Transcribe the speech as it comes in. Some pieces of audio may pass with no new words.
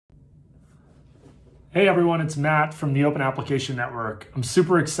Hey everyone, it's Matt from the Open Application Network. I'm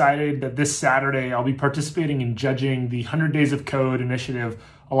super excited that this Saturday I'll be participating in judging the 100 Days of Code initiative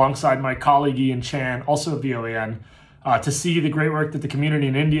alongside my colleague Ian Chan, also of the OAN, to see the great work that the community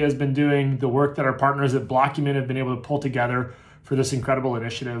in India has been doing, the work that our partners at Blockument have been able to pull together for this incredible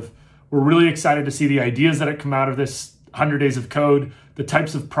initiative. We're really excited to see the ideas that have come out of this 100 Days of Code, the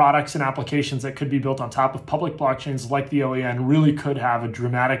types of products and applications that could be built on top of public blockchains like the OAN really could have a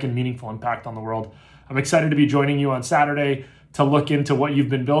dramatic and meaningful impact on the world. I'm excited to be joining you on Saturday to look into what you've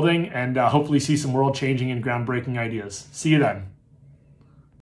been building and hopefully see some world-changing and groundbreaking ideas. See you then.